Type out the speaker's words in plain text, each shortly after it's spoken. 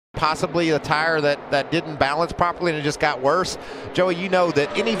possibly a tire that didn't balance properly and it just got worse. Joey, you know that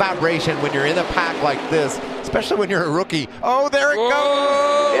any vibration when you're in a pack like this, especially when you're a rookie, oh, there it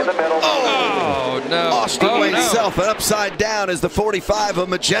goes. In the middle. Oh, no. Lost away himself and upside down is the 45 of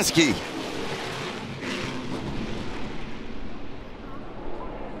Majeski.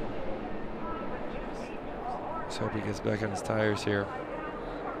 Let's hope he gets back on his tires here.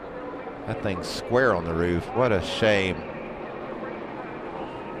 That thing's square on the roof. What a shame.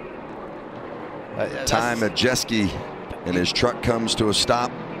 Majeski and his truck comes to a stop.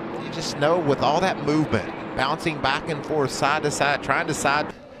 You just know with all that movement, bouncing back and forth, side to side, trying to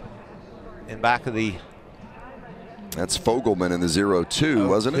side in back of the. That's Fogelman in the 0-2,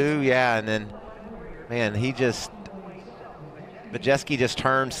 wasn't it? Yeah, and then, man, Majeski just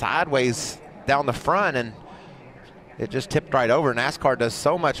turned sideways down the front and it just tipped right over. NASCAR does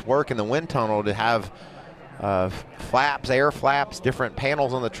so much work in the wind tunnel to have flaps, air flaps, different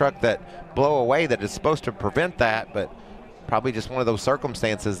panels on the truck that blow away that is supposed to prevent that, but probably just one of those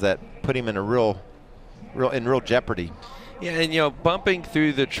circumstances that put him in a real jeopardy. Yeah, and you know, bumping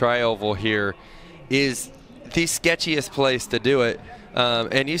through the tri-oval here is the sketchiest place to do it.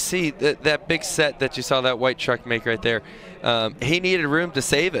 And you see that big set that you saw that white truck make right there. He needed room to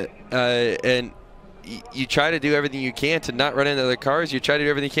save it, and you try to do everything you can to not run into the cars. You try to do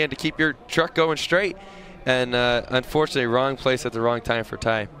everything you can to keep your truck going straight. And unfortunately, wrong place at the wrong time for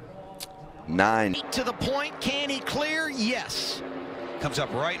Ty. 9. To the point, can he clear? Yes. Comes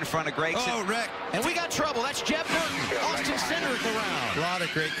up right in front of Gregson. Oh, wreck. And we got trouble. That's Jeb Burton. Austin Cindric around. A lot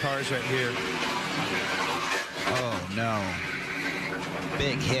of great cars right here. Oh, no.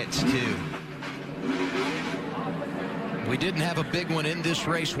 Big hits, too. We didn't have a big one in this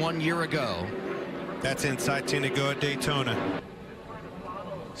race 1 year ago. That's inside 10 to go at Daytona.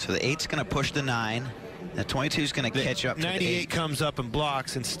 So the 8's going to push the 9. The 22 is going to catch up to the 98 8. comes up and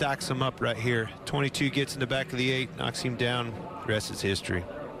blocks and stacks him up right here. 22 gets in the back of the 8, knocks him down. The rest is history.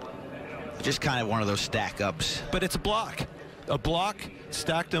 Just kind of one of those stack ups. But it's a block. A block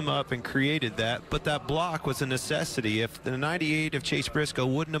stacked him up and created that, but that block was a necessity. If the 98 of Chase Briscoe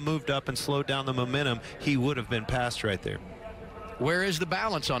wouldn't have moved up and slowed down the momentum, he would have been passed right there. Where is the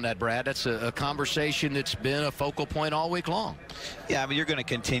balance on that, Brad? That's a conversation that's been a focal point all week long. Yeah, I mean, you're going to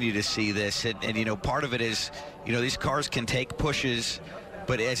continue to see this. And, you know, part of it is, you know, these cars can take pushes,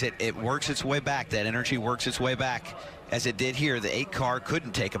 but as it works its way back, that energy works its way back, as it did here. The 8 car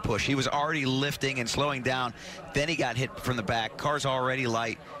couldn't take a push. He was already lifting and slowing down. Then he got hit from the back. Car's already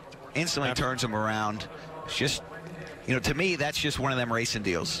light. Instantly turns him around. It's just, you know, to me, that's just one of them racing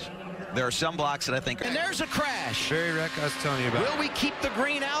deals. There are some blocks that I think. And there's a crash. Very wreck I was telling you about. Will we keep the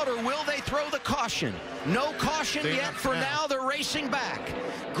green out or will they throw the caution? No caution yet for now. They're racing back.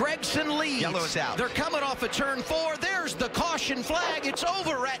 Gregson leads. Yellow is out. They're coming off of turn 4. There's the caution flag. It's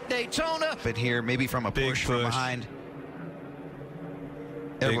over at Daytona. But here, maybe from a push from behind.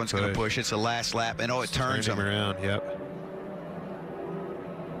 Everyone's going to push. It's the last lap. And oh, it turns him around. Yep.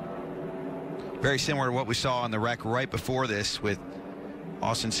 Very similar to what we saw on the wreck right before this with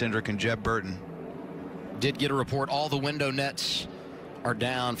Austin Cindric and Jeb Burton. Did get a report all the window nets are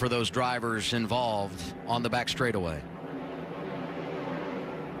down for those drivers involved on the back straightaway.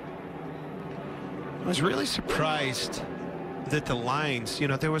 I was really surprised that the lines, you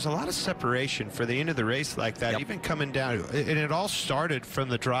know, there was a lot of separation for the end of the race like that, even coming down. And it all started from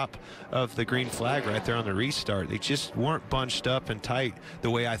the drop of the green flag right there on the restart. They just weren't bunched up and tight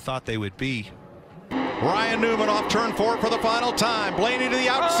the way I thought they would be. Ryan Newman off turn 4 for the final time. Blaney to the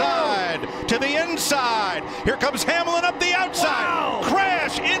outside, to the inside. Here comes Hamlin up the outside.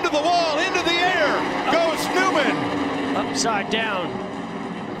 Crash into the wall, into the air. Goes Newman. Upside down.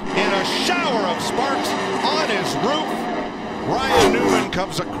 In a shower of sparks on his roof. Ryan Newman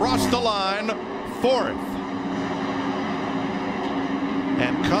comes across the line, 4th.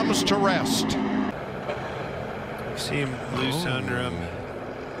 And comes to rest. See him loose under him.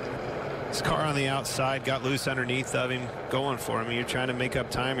 His car on the outside got loose underneath of him, going for him. You're trying to make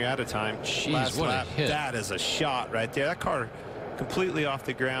up time, you're out of time. Jeez, last what lap. a hit. That is a shot right there. That car completely off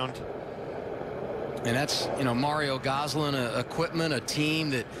the ground. And that's, you know, Mario Gosselin, equipment, a team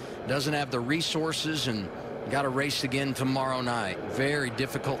that doesn't have the resources and got to race again tomorrow night. Very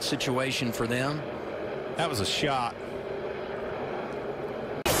difficult situation for them. That was a shot.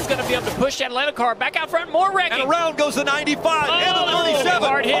 He's going to be able to push that Atlanta car back out front, more wrecking. And around goes the 95 into the 37.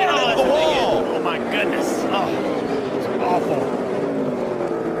 Hard hit. Into the wall. Oh my goodness. Oh, it's awful.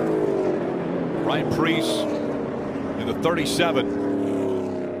 Ryan Preece in the 37.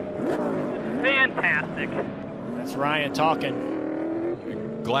 Fantastic. That's Ryan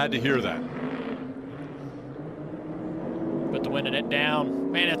talking. Glad to hear that. Put the winning it down.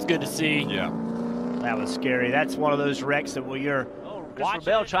 Man, that's good to see. Yeah. That was scary. That's one of those wrecks that when you're Christopher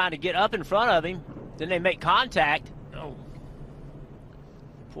Bell trying to get up in front of him, then they make contact. Oh.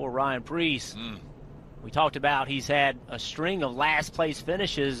 Poor Ryan Preece. We talked about he's had a string of last place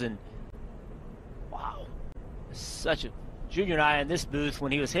finishes, and wow, such a Junior and I in this booth,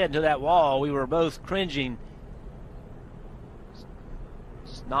 when he was heading to that wall, we were both cringing.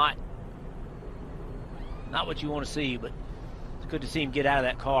 It's not what you want to see, but it's good to see him get out of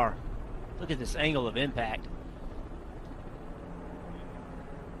that car. Look at this angle of impact.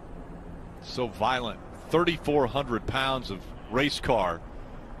 So violent. 3,400 pounds of race car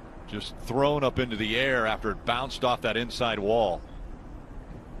just thrown up into the air after it bounced off that inside wall.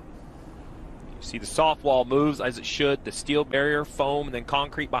 You see the soft wall moves as it should, the steel barrier, foam, and then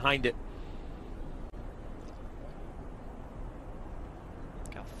concrete behind it.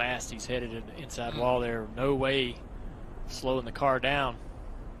 Look how fast he's headed to the inside wall there. No way slowing the car down.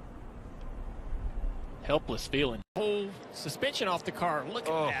 Helpless feeling. Whole suspension off the car. Look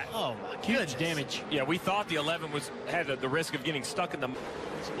at that. Oh my goodness. Huge damage. Yeah, we thought the 11 had the risk of getting stuck in the...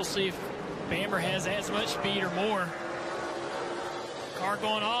 So we'll see if Bamber has as much speed or more. Car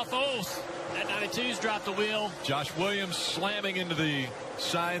going off. Oh, that 92's dropped the wheel. Josh Williams slamming into the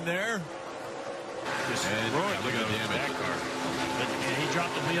sign there. And look at the damage. That car. But he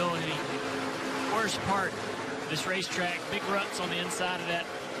dropped the wheel, and the worst part of this racetrack, big ruts on the inside of that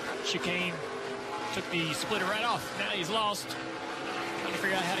chicane. Took the splitter right off. Now he's lost. Trying to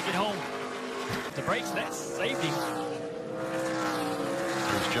figure out how to get home. The brakes, that saved him.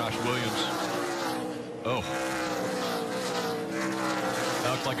 There's Josh Williams. Oh.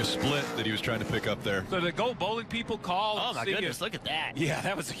 That looked like a split that he was trying to pick up there. So the Go Bowling people call. Oh my goodness, look at that. Yeah,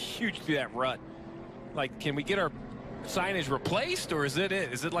 that was huge through that rut. Like, can we get our signage replaced, or is it?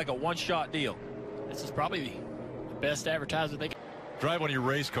 Is it like a one-shot deal? This is probably the best advertisement they can. Drive one of your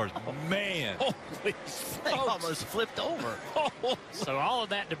race cars. Man. Holy they almost flipped over. So all of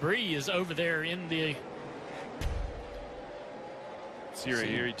that debris is over there in the... See right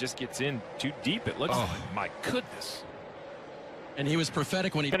here, he just gets in too deep. It looks like, my goodness. And he was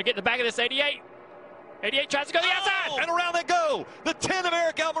prophetic when he... Going to get in the back of this 88. 88 tries to go to the outside. And around they go. The 10 of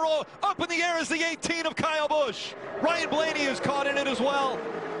Eric Almirola. Up in the air is the 18 of Kyle Busch. Ryan Blaney is caught in it as well.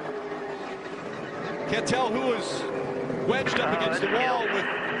 Can't tell who is wedged up against the wall with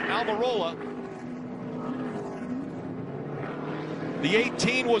Almirola. The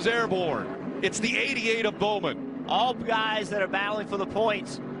 18 was airborne. It's the 88 of Bowman. All guys that are battling for the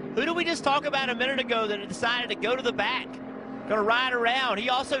points. Who did we just talk about a minute ago that decided to go to the back? Going to ride around. He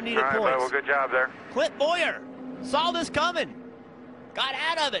also needed points. Well, good job there. Clint Boyer saw this coming. Got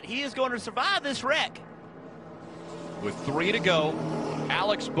out of it. He is going to survive this wreck. With 3 to go,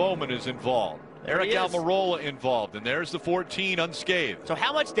 Alex Bowman is involved. Eric Almirola involved, and there's the 14 unscathed. So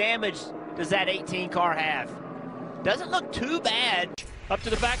how much damage does that 18 car have? Doesn't look too bad. Up to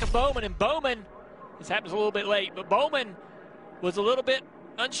the back of Bowman, and Bowman, this happens a little bit late, but Bowman was a little bit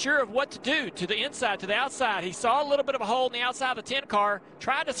unsure of what to do, to the inside, to the outside. He saw a little bit of a hole in the outside of the 10 car,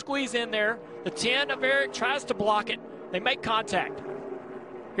 tried to squeeze in there. The 10 of Eric tries to block it. They make contact.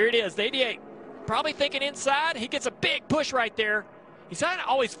 Here it is, the 88. Probably thinking inside. He gets a big push right there. He's kind of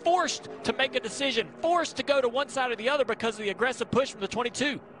always forced to make a decision, forced to go to one side or the other because of the aggressive push from the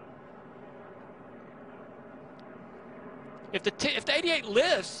 22. If the 88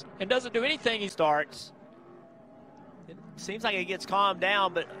 lifts and doesn't do anything, he starts. It seems like it gets calmed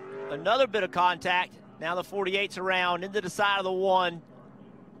down, but another bit of contact. Now the 48's around into the side of the 1.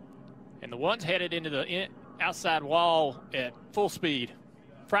 And the 1's headed into the outside wall at full speed.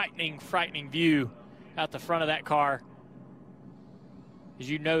 Frightening, frightening view out the front of that car. As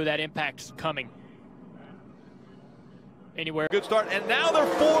you know, that impact's coming. Anywhere. Good start, and now they're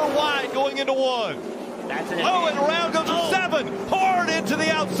 4 wide going into 1. That's it. Oh, and around goes the 7, hard into the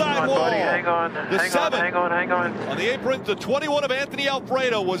outside wall. Buddy, hang on, hang on. On the apron, the 21 of Anthony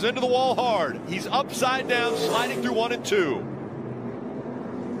Alfredo was into the wall hard. He's upside down, sliding through 1 and 2.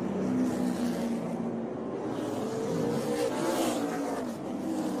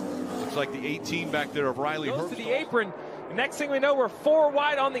 Looks like the 18 back there of Riley Goes Herbst. to the apron. Next thing we know, we're 4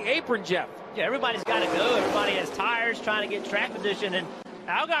 wide on the apron, Jeff. Yeah, everybody's got to go. Everybody has tires trying to get track position, and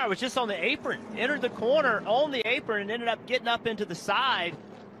Allgaier was just on the apron, entered the corner on the apron, and ended up getting up into the side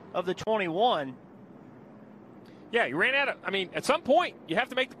of the 21. Yeah, he ran out of, I mean, at some point, you have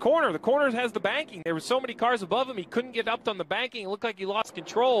to make the corner. The corner has the banking. There were so many cars above him, he couldn't get up on the banking. It looked like he lost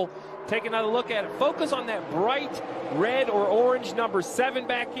control. Take another look at it. Focus on that bright red or orange number 7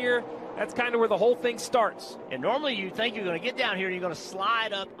 back here. That's kind of where the whole thing starts. And normally you think you're going to get down here and you're going to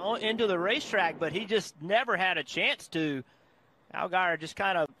slide up into the racetrack, but he just never had a chance to. Allgaier just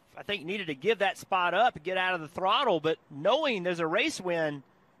kind of, I think, needed to give that spot up and get out of the throttle, but knowing there's a race win,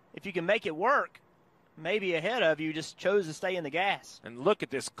 if you can make it work, maybe ahead of you, just chose to stay in the gas. And look at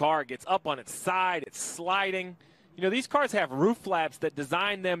this car. It gets up on its side. It's sliding. You know, these cars have roof flaps that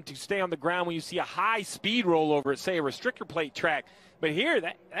design them to stay on the ground when you see a high-speed rollover at, say, a restrictor plate track. But here,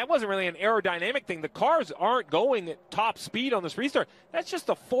 that wasn't really an aerodynamic thing. The cars aren't going at top speed on this restart. That's just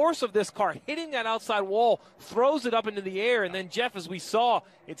the force of this car. Hitting that outside wall throws it up into the air. And then, Jeff, as we saw,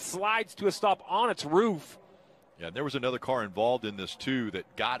 it slides to a stop on its roof. Yeah, there was another car involved in this, too,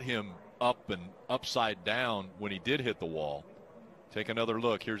 that got him up and upside down when he did hit the wall. Take another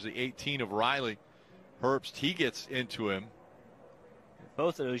look. Here's the 18 of Riley. Herbst, he gets into him.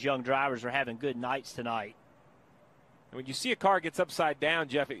 Both of those young drivers are having good nights tonight. And when you see a car gets upside down,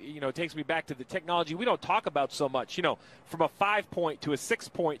 Jeff, it takes me back to the technology we don't talk about so much. From a 5-point to a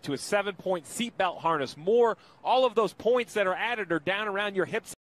 6-point to a 7-point seatbelt harness, all of those points that are added are down around your hips.